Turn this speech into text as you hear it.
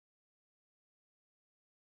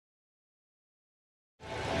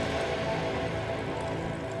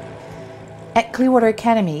At Clearwater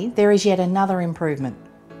Academy, there is yet another improvement.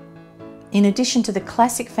 In addition to the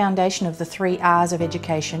classic foundation of the 3 R's of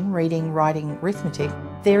education, reading, writing, arithmetic,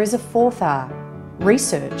 there is a 4th R,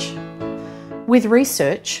 research. With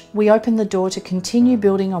research, we open the door to continue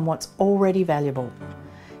building on what's already valuable.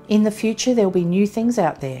 In the future, there will be new things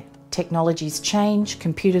out there. Technologies change,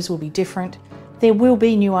 computers will be different, there will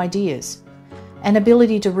be new ideas. An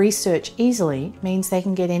ability to research easily means they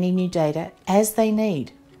can get any new data as they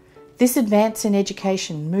need. This advance in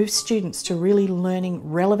education moves students to really learning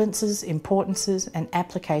relevances, importances and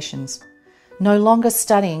applications, no longer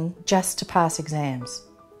studying just to pass exams.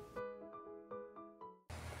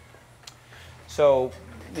 So,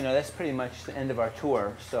 that's pretty much the end of our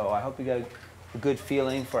tour. So I hope you got a good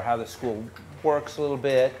feeling for how the school works a little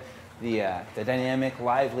bit, the dynamic,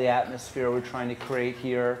 lively atmosphere we're trying to create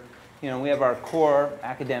here. We have our core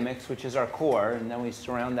academics, which is our core, and then we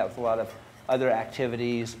surround that with a lot of other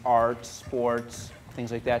activities, arts, sports,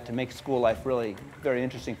 things like that to make school life really very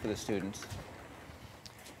interesting for the students.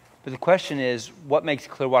 But the question is, what makes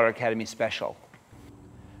Clearwater Academy special?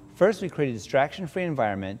 First, we create a distraction-free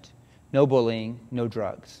environment, no bullying, no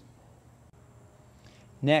drugs.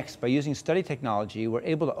 Next, by using study technology, we're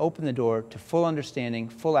able to open the door to full understanding,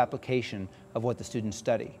 full application of what the students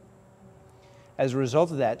study. As a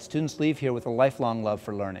result of that, students leave here with a lifelong love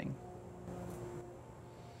for learning.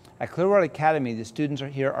 At Clearwater Academy, the students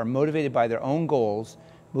here are motivated by their own goals,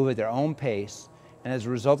 move at their own pace, and as a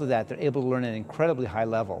result of that, they're able to learn at an incredibly high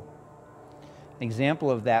level. An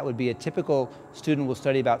example of that would be a typical student will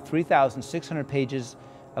study about 3,600 pages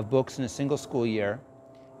of books in a single school year.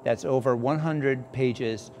 That's over 100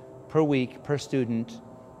 pages per week per student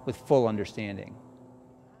with full understanding.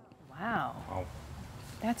 Wow.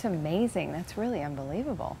 That's amazing. That's really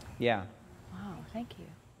unbelievable. Yeah. Wow, thank you.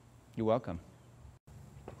 You're welcome.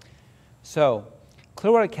 So,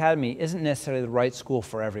 Clearwater Academy isn't necessarily the right school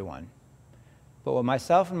for everyone. But what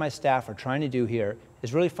myself and my staff are trying to do here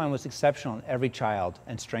is really find what's exceptional in every child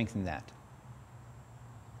and strengthen that.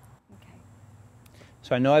 Okay.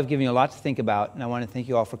 So I know I've given you a lot to think about, and I want to thank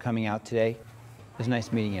you all for coming out today. It was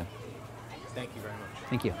nice meeting you. Thank you very much.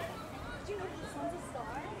 Thank you.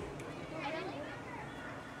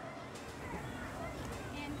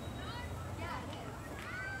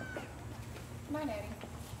 Come on, Eddie.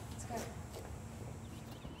 Let's go.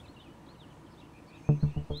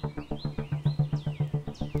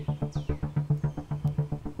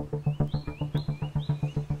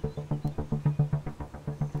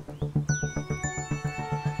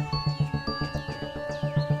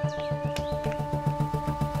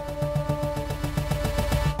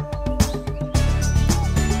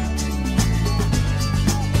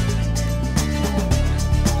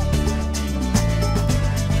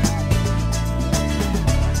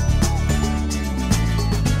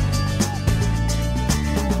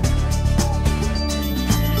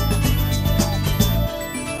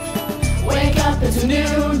 It's a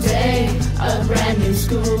new day, a brand new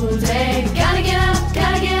school day. Gotta get out,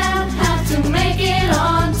 have to make it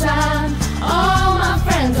on time. All my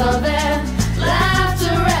friends are there,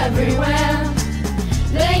 laughter everywhere.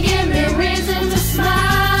 They give me reason to smile.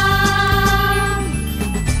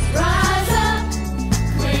 Rise up,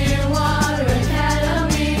 Clearwater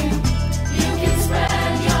Academy. You can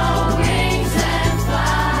spread your wings and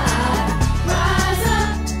fly. Rise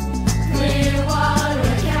up, Clearwater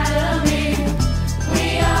Academy.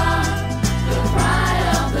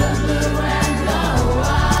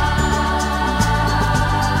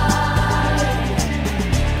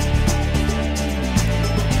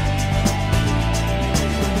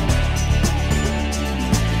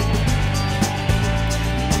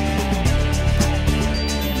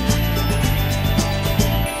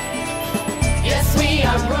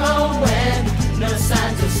 No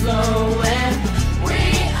signs of slow.